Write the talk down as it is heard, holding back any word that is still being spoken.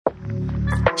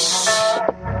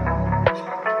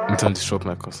Don't disrupt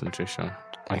my concentration.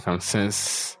 I can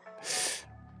sense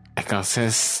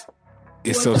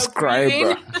a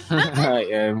subscriber. I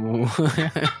am.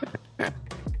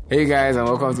 Hey guys, and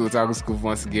welcome to Otaku Scoop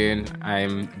once again.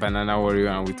 I'm Banana Warrior,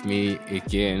 and with me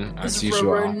again, as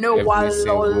usual, Noah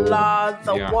Lola,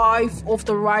 the wife of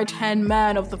the right-hand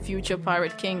man of the future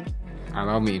Pirate King.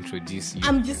 Allow me introduce you.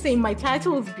 I'm just saying my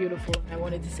title is beautiful. I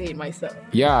wanted to say it myself.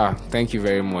 Yeah, thank you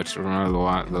very much,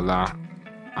 Lola,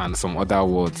 and some other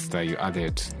words that you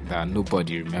added that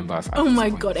nobody remembers. Oh my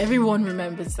god, everyone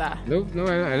remembers that. No,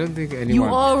 I don't think anyone. You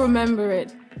all remember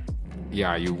it.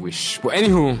 Yeah, you wish. But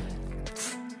anywho,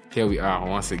 here we are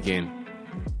once again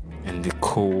in the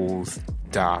cold,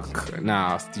 dark.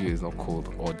 Nah, our studio is not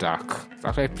cold or dark. It's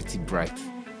actually pretty bright.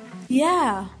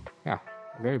 Yeah. Yeah,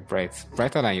 very bright.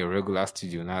 Brighter than your regular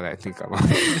studio now that I think about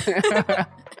it.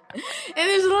 And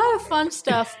there's a lot of fun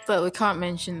stuff, but we can't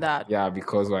mention that. Yeah,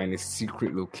 because we're in a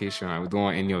secret location and we don't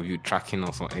want any of you tracking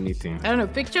us or anything. I don't know,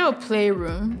 picture a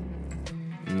playroom.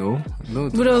 No.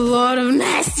 With a lot of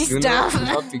nasty stuff.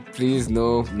 Please,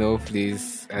 no,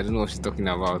 please. I don't know what she's talking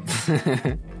about.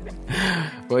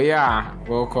 But yeah,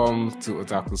 welcome to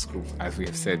Otaku Scoop, as we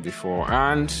have said before.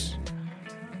 And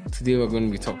today we're going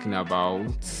to be talking about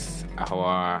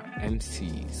our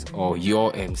MCs, or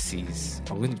your MCs.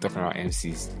 I'm going to be talking about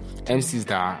MCs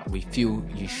that we feel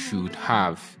you should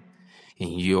have in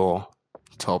your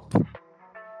top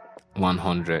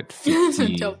 100,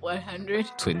 50, top 100,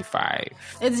 25.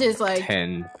 It's just like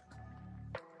 10.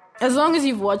 As long as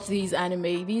you've watched these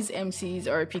anime, these MCs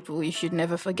are people you should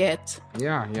never forget.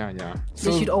 Yeah.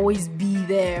 They should always be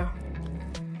there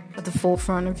at the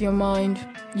forefront of your mind.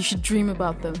 You should dream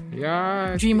about them.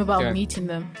 Yeah. Dream about meeting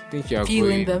them.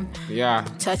 Feeling them. Yeah.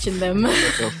 Touching them.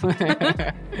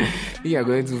 You're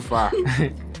going too far.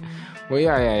 Well,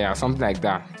 yeah. Something like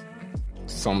that.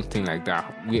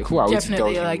 Who are we to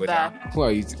tell you like that? Who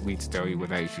are you to tell you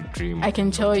whether you should dream? I can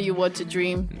tell you what to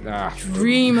dream.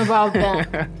 Dream about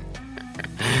that.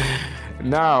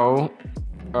 Now,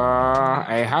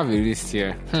 I have a list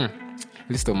here.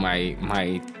 List of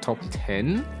my top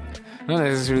 10. Not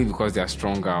necessarily because they're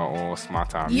stronger or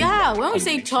smarter. Yeah, when we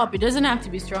say top, it doesn't have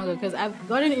to be stronger, because I've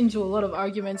gotten into a lot of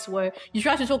arguments where you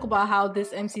try to talk about how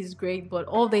this MC is great, but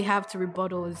all they have to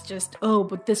rebuttal is just,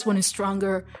 but this one is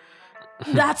stronger.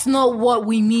 That's not what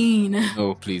we mean.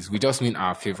 No, please. We just mean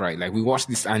our favorite. Like, we watch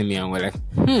this anime and we're like,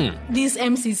 These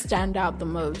MCs stand out the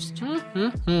most.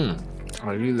 I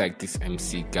really like this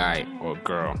MC guy or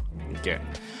girl. Okay.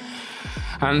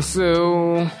 And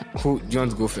so, do you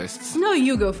want to go first? No,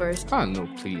 you go first. Oh, no,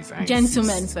 please.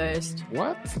 Gentlemen first.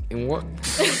 What? In what?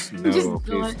 No,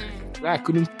 please. I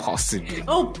couldn't possibly.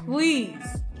 Oh, please.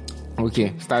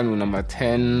 Okay, starting with number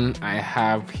 10. I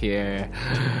have here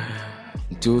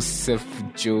Joseph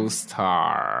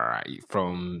Joestar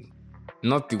from,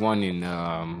 not the one in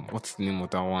what's the name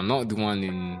of that one? Not the one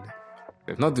in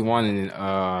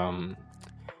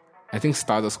I think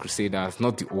Stardust Crusaders,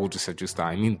 not the old Joseph Joestar.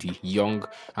 I mean the young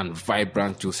and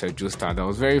vibrant Joseph Joestar. That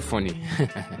was very funny.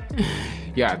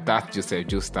 Yeah, that Joseph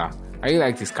Joestar. I really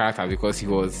liked his character because he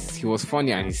was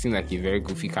funny and he seemed like a very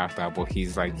goofy character, but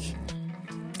he's like,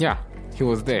 yeah, he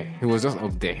was there. He was just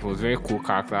up there. He was a very cool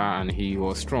character and he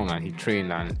was strong and he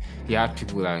trained and he had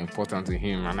people that are important to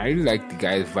him. And I really liked the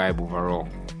guy's vibe overall.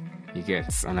 He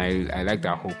gets, and I like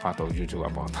that whole part of JoJo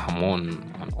about Hamon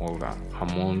and all that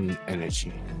Hamon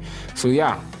energy. So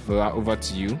yeah, over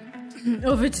to you.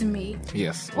 Over to me.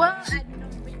 Yes. Well, at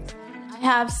number 10, I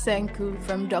have Senku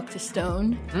from Dr.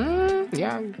 Stone.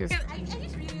 Yeah. Yes. I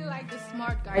just really like the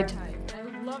smart guy type. I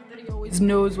love that he always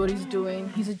knows what he's doing.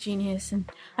 He's a genius, and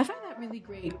I find that really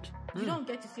great. You don't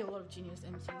get to see a lot of genius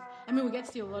MCs. I mean, we get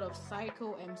to see a lot of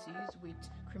psycho MCs with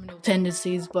criminal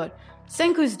tendencies, but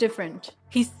Senku is different.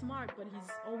 He's smart, but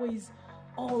he's always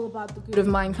all about the good of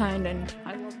mankind, and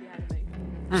I love the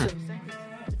anime. So Senku's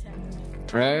number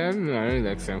 10. I really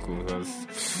like Senku because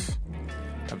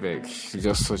I beg, she's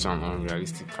just such an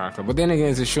unrealistic character. But then again,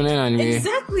 it's a shonen anime.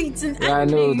 Exactly, it's an anime. I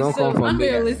know, don't come from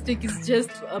there. Unrealistic is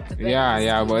just up to them.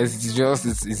 Yeah, but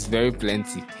it's very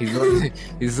plenty. He's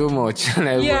so much.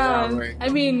 Like, yeah, I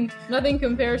mean, nothing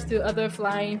compares to other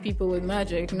flying people with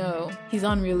magic. No, he's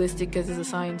unrealistic because he's a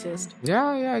scientist.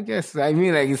 Yeah, I guess. I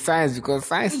mean, like, it's science, because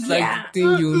science is like the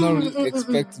thing you would not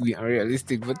expect to be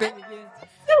unrealistic. But then again,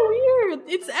 so weird.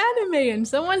 It's anime and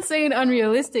someone's saying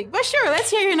unrealistic. But sure, let's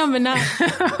hear your number 9.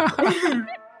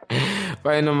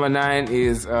 My number 9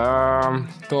 is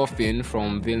Thorfinn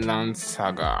from Vinland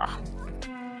Saga.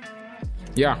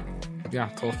 Yeah,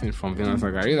 Thorfinn from Vinland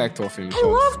Saga. I really like Thorfinn. I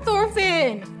love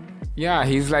Thorfinn. Yeah,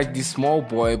 he's like the small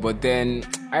boy, but then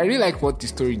I really like what the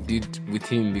story did with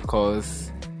him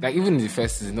because like even in the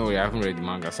first season, no, I haven't read the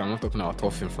manga, so I'm not talking about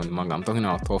Toffin from the manga. I'm talking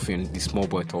about Toffin, the small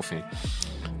boy Toffin.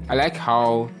 I like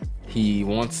how he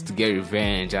wants to get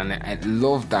revenge, and I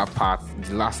love that part,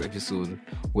 the last episode,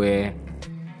 where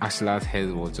Ashlar's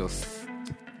head was just...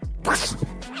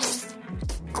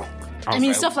 I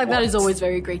mean, stuff like that is always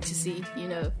very great to see, you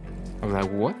know. I was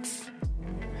like, what?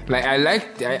 Like,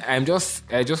 I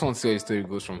just want to see where the story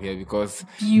goes from here, because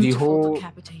Beautiful the whole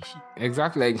decapitation.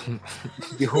 Exactly, like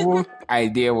the whole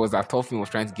idea was that Toffin was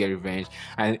trying to get revenge,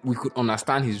 and we could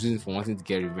understand his reason for wanting to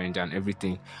get revenge and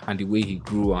everything, and the way he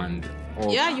grew and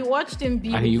all. Yeah, you watched him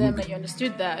be with them, and you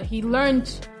understood that he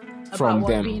learned from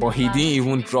them, but he didn't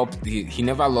even drop he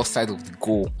never lost sight of the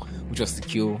goal, which was to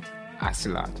kill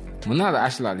Ashland. But now that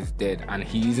Ashland is dead and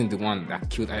he isn't the one that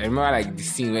killed, I remember like the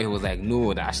scene where he was like,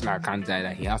 no, that Ashland can't die,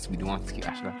 that he has to be the one to kill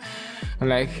Ashland. I'm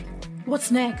like, what's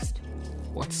next?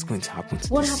 What's going to happen to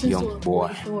this young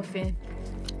boy?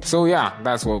 So yeah,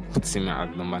 that's what puts him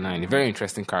at number 9. A very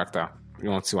interesting character. You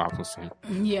want to see what happens to him.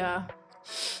 Yeah.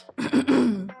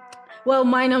 Well,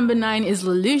 my number 9 is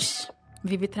Lelouch.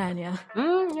 Vivitania.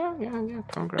 Yeah.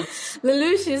 Congrats.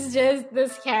 Lelouch is just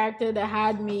this character that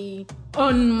had me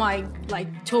on my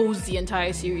toes the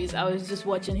entire series. I was just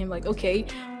watching him like, okay,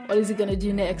 what is he gonna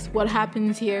do next? What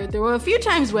happens here? There were a few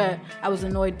times where I was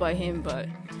annoyed by him, but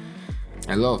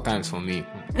a lot of times for me.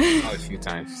 Not a few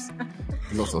times.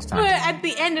 Lots of times. But at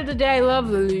the end of the day, I love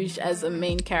Lelouch as a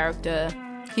main character.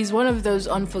 He's one of those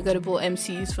unforgettable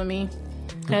MCs for me.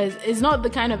 Because it's not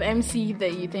the kind of MC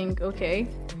that you think, okay,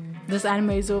 this anime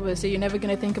is over, so you're never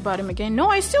going to think about him again. No,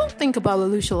 I still think about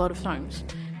Lelouch a lot of times.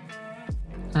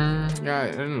 Yeah,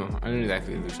 I don't know. I don't really like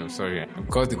Lelouch, I'm sorry.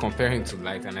 Because they compare him to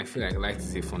Light, and I feel like Light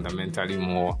is a fundamentally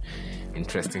more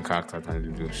interesting character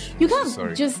than Lelouch. You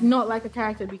can't just not like a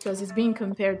character because it's being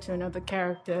compared to another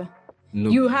character. No.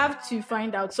 You have to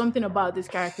find out something about this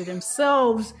character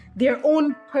themselves, their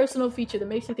own personal feature that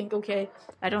makes you think, okay,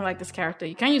 I don't like this character.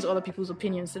 You can't use other people's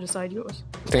opinions to decide yours.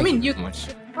 You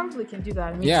probably can do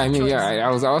that. I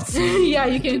was about to say, yeah,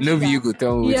 you can. Maybe you could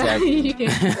tell me. Yeah, you can.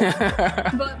 Do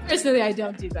that. But personally, I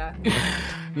don't do that.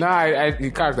 No,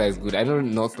 the character is good. I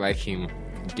don't not like him.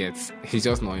 He's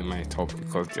just not in my top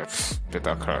because they're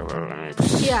better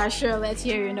characters. Yeah, sure. Let's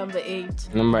hear your number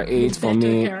 8. Number 8 for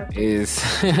me is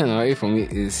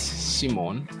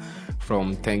Shimon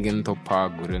from Tengen Toppa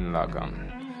Gurren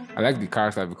Lagann. I like the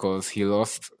character because he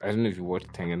lost. I don't know if you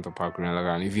watched Tengen Toppa Gurren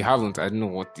Lagann. If you haven't, I don't know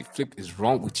what the flip is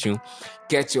wrong with you.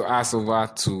 Get your ass over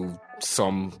to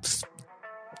some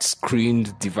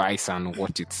screened device and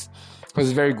watch it because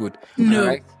it's very good.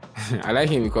 No. I like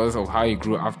him because of how he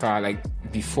grew after,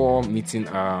 before meeting,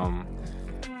 what's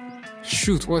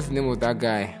the name of that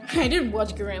guy? I didn't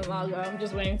watch Gurren Lagann, I'm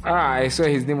just waiting for I swear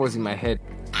his name was in my head.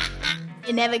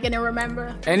 You're never gonna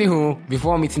remember. Anywho,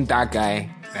 before meeting that guy,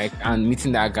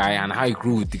 and how he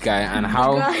grew with the guy, and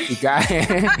how the guy,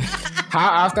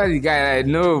 how after the guy,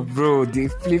 no, bro, they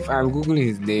flip and Googling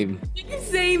his name. You keep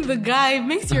saying the guy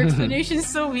makes your explanation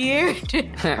so weird.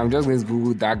 I'm just going to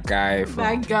Google that guy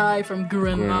from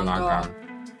Gurren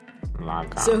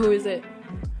Lagann. So who is it?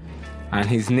 And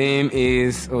his name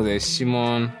is there's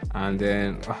Shimon, and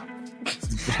then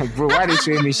bro, why they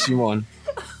show me Shimon?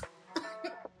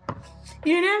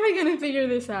 You're never gonna figure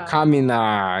this out.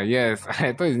 Kamina, yes.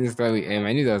 I thought his name started with M.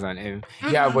 I knew there was an M.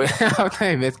 Yeah, but after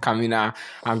I met Kamina,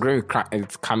 I'm growing with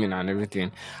Kamina and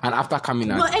everything. And after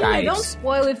Kamina died. Don't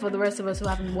spoil it for the rest of us who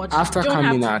haven't watched after it.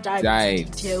 Kamina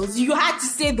died. Details. You had to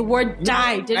say the word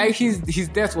died. His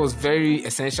death was very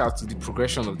essential to the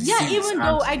progression of the series. Yeah, even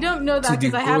though I don't know that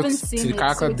because I haven't seen it. To the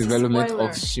character development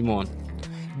of Shimon.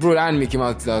 Bro, that anime came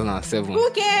out in 2007. Who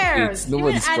cares?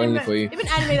 Nobody's spoiling it for you. Even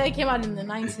anime that came out in the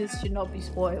 90s should not be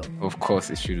spoiled. Of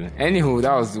course it shouldn't. Anywho,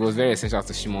 that was very essential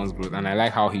to Shimon's growth, and I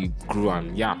like how he grew,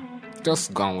 and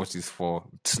just go and watch this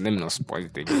let me not spoil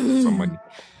it again. Somebody.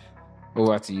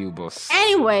 Over to you, boss.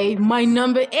 Anyway, my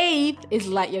number 8 is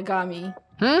Light Yagami.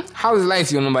 How is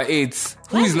Light your number 8?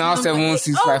 Who is now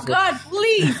 765? Oh God,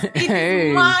 please!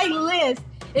 It's my list.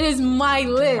 It is my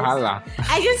list. Hala.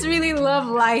 I just really love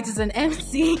Light as an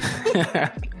MC.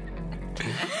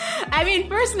 I mean,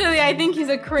 personally, I think he's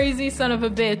a crazy son of a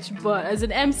bitch, but as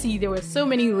an MC, there were so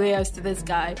many layers to this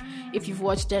guy. If you've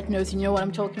watched Death Note, you know what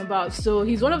I'm talking about. So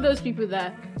he's one of those people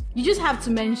that you just have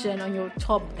to mention on your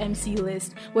top MC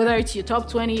list. Whether it's your top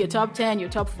 20, your top 10, your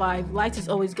top 5, Light is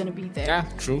always going to be there. Yeah,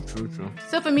 true.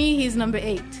 So for me, he's number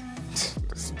 8.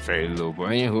 That's very low, but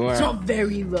anyway. It's not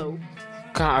very low.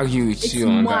 Can't argue with you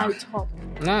on that. It's my top.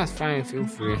 Nah, it's fine. Feel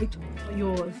free. My top or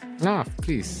yours. Nah,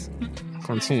 please.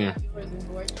 Continue. Yours is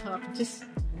your top.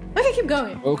 Okay, keep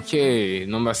going. Okay,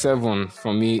 number 7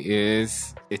 for me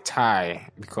is a tie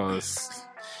because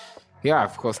Yeah,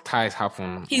 of course, ties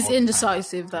happen. He's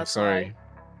indecisive. That's Sorry. why.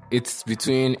 It's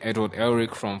between Edward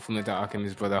Elric from Fullmetal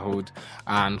Alchemist Brotherhood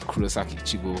and Kurosaki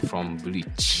Ichigo from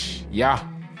Bleach. Yeah.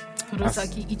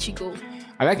 Kurosaki Ichigo.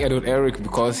 I like Edward Elric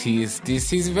because he's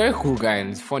a very cool guy and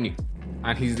he's funny.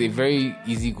 And he's a very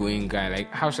easygoing guy.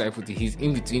 Like, how should I put it? He's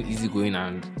in between easygoing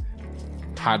and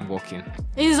hardworking.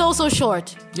 He's also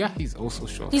short. Yeah, he's also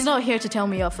short. He's not here to tell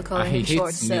me off for calling him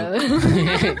short, so...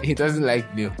 He doesn't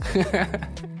like milk.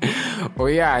 Oh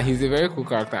yeah, he's a very cool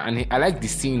character. And I like the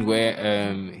scene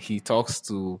where he talks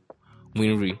to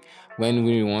Winry when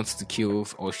Winry wants to kill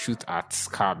or shoot at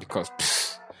Scar because...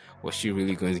 was she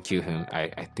really going to kill him?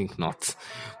 I think not.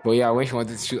 But yeah, when she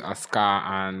wanted to shoot at Scar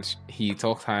and he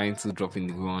talked her into dropping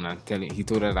the gun and he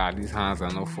told her that these hands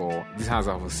are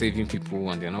for saving people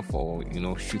and they're not for,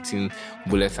 shooting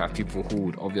bullets at people who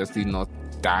would obviously not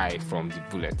die from the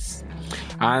bullets.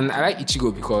 And I like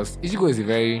Ichigo because Ichigo is a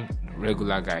very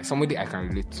regular guy, somebody I can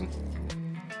relate to.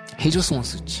 He just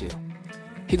wants to chill.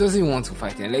 He doesn't want to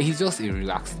fight. Like, he's just a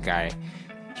relaxed guy.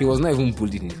 He was not even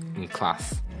bullied in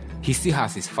class. He still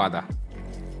has his father.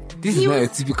 This is not a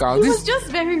typical... He was just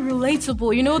very relatable,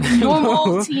 the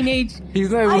normal teenage... He's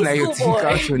not even like your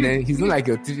typical shonen. He's not like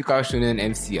your typical shonen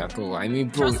MC at all. I mean,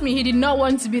 bro... Trust me, he did not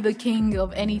want to be the king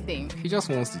of anything. He just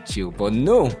wants to chill. But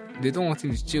no, they don't want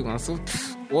him to chill. And so,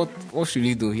 what should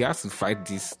he do? He has to fight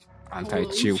these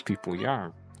anti-chill people. Yeah.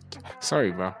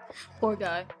 Sorry, bro. Poor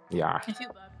guy. Yeah. I feel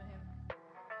bad for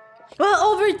him. Well,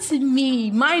 over to me.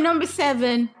 My number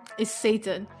 7 is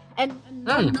Satan. And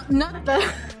not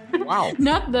the... Wow.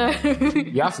 Not the...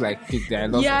 You have to pick there.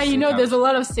 Yeah, there's a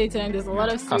lot of Satan. There's a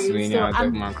lot of series.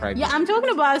 I'm talking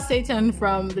about Satan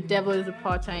from The Devil is a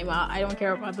Part-Timer. I don't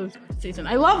care about those Satan.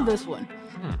 I love this one.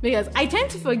 Because I tend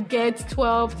to forget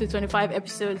 12 to 25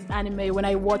 episodes anime when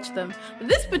I watch them. But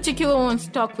this particular one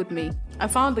stuck with me. I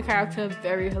found the character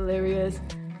very hilarious,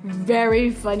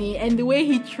 very funny. And the way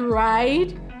he tried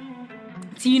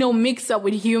to, mix up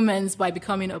with humans by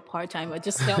becoming a part-timer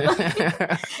just felt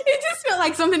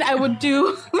like something I would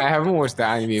do. I haven't watched the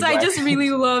anime. So I just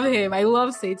really love him. I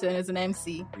love Satan as an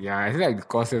MC. Yeah, I feel like the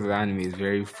concept of the anime is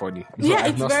very funny. Yeah,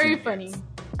 it's very funny.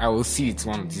 I will see it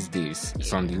one of these days.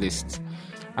 It's on the list.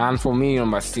 And for me,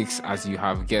 number 6, as you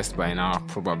have guessed by now,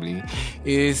 probably,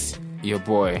 is your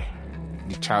boy,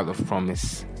 the child of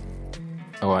promise,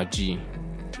 ORG,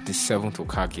 the 7th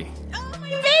Hokage. Oh,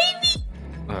 my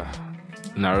baby!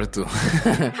 Naruto.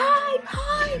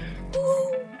 Hi!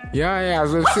 Ooh. Yeah.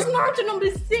 What's Naruto number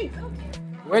 6? Okay.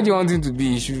 Where do you want him to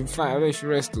be? He should be fine. He should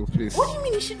rest too, please. What do you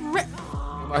mean he should rest?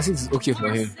 I think it's okay for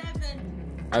him.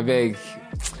 I beg.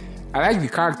 I like the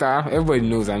character. Everybody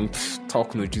knows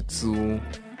talk no jutsu,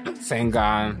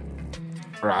 Sengan,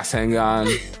 Rasengan.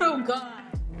 Oh God.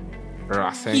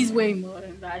 Rasengan. He's way more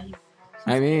than that.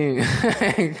 I mean,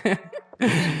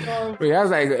 he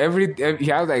has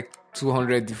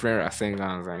 200 different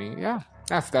Rasengans. I mean, yeah,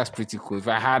 that's pretty cool. If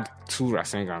I had 2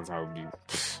 Rasengans, I would be...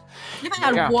 If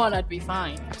I had one, I'd be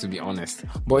fine. To be honest.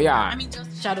 But yeah. I mean,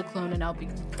 just Shadow Clone and I'll be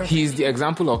perfect. He's the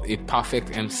example of a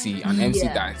perfect MC. An MC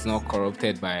that's not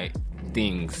corrupted by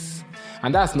things.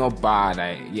 And that's not bad.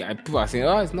 People are saying,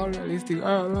 it's not realistic.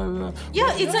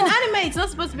 Yeah, it's an anime. It's not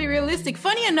supposed to be realistic.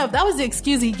 Funny enough, that was the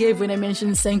excuse he gave when I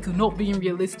mentioned Senku not being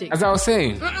realistic. As I was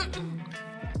saying...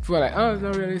 People are like, it's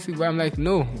not realistic. But I'm like,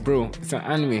 no, bro, it's an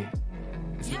anime.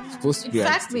 It's supposed to be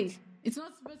realistic. It's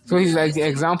not supposed to be So he's like the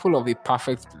example of a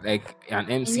perfect, an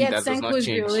MC that does not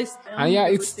change. And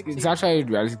it's actually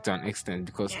realistic to an extent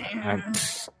because,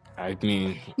 I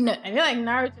mean... No, I feel like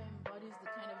Naruto embodies the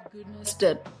kind of goodness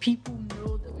that people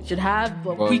know that we should have,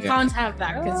 but we can't have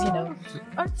that because,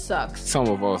 art sucks. Some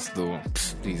of us, though,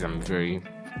 please, I'm very...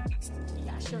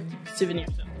 Yeah, sure, keep deceiving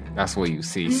yourself. That's what you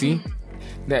say. See?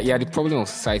 The problem of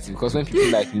society, because when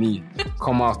people like me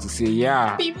come out to say,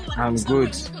 I'm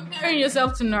good. You're comparing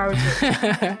yourself to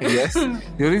Naruto. Yes.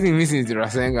 The only thing missing is the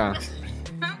Rasengan.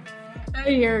 Oh,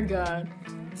 dear God.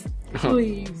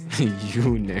 Please.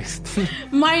 You next.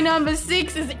 My number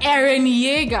 6 is Eren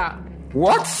Yeager.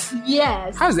 What?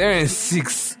 Yes. How's Eren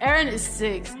 6? Eren is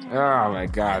 6. Oh, my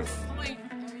God.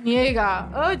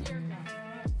 Yeager. Oh, dear God.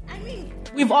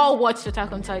 We've all watched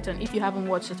Attack on Titan. If you haven't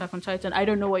watched Attack on Titan, I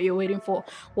don't know what you're waiting for.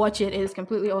 Watch it. It is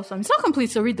completely awesome. It's not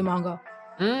complete, so read the manga.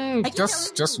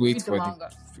 Just wait for manga.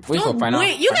 Wait for final.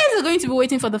 You guys are going to be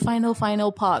waiting for the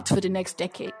final part for the next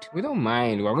decade. We don't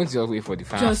mind. We're going to just wait for the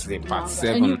final part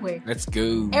 7. Anyway, let's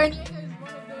go. Eren Yeager is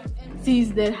one of those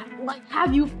MCs that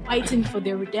have you fighting for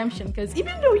their redemption. Because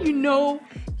even though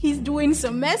he's doing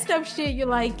some messed up shit, you're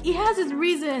like, he has his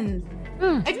reasons.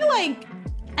 I feel like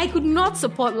I could not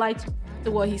support Light to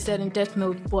what he said in Death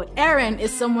Note, but Eren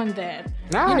is someone that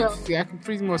Nah, you know, I can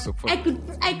pretty much support. I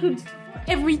could support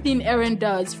everything Aaron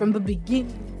does from the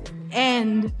beginning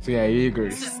and So yeah, you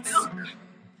agree.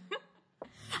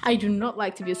 I do not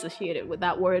like to be associated with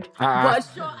that word, Ah. but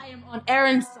sure, I am on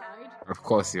Aaron's side. Of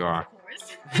course you are.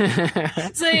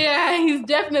 So yeah, he's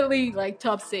definitely like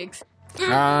top 6.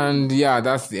 And yeah,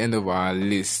 that's the end of our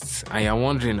list. And you're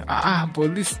wondering, but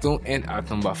lists don't end at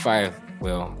number 5.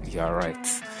 Well, you're right.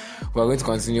 We're going to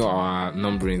continue our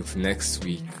numberings next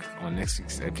week on next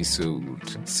week's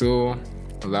episode. So,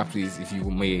 Ola, please, if you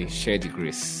may share the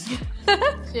grace.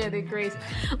 Share the grace.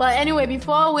 Well, anyway,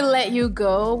 before we let you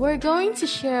go, we're going to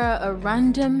share a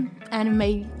random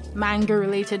anime manga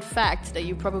related fact that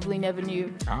you probably never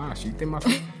knew.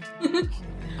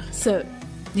 So,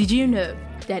 did you know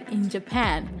that in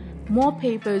Japan, more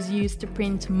paper is used to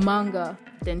print manga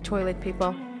than toilet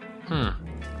paper?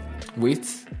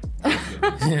 Wait.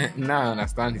 Now I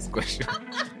understand this question.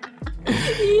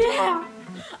 Yeah.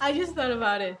 I just thought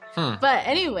about it. But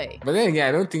anyway. But then again,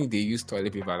 I don't think they use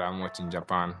toilet paper that much in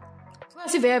Japan.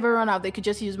 Plus, if they ever run out, they could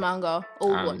just use manga,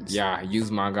 old ones. Yeah,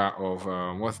 use manga of,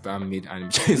 what's that made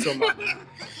animation?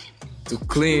 To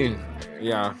clean.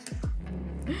 Yeah.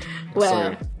 Well,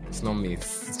 sorry, it's not me.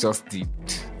 It's just the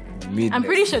midness. I'm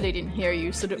pretty sure they didn't hear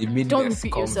you, so don't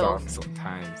repeat yourself.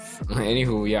 Sometimes.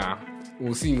 Anywho, yeah.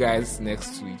 We'll see you guys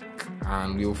next week,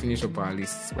 and we'll finish up our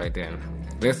lists by then.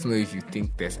 Let us know if you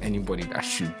think there's anybody that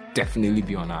should definitely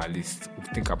be on our list. We'll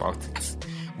think about it.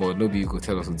 But nobody could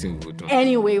tell us what we would do.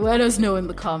 Anyway, let us know in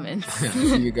the comments.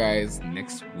 See you guys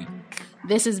next week.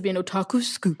 This has been Otaku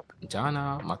Scoop.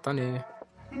 Jana, matane.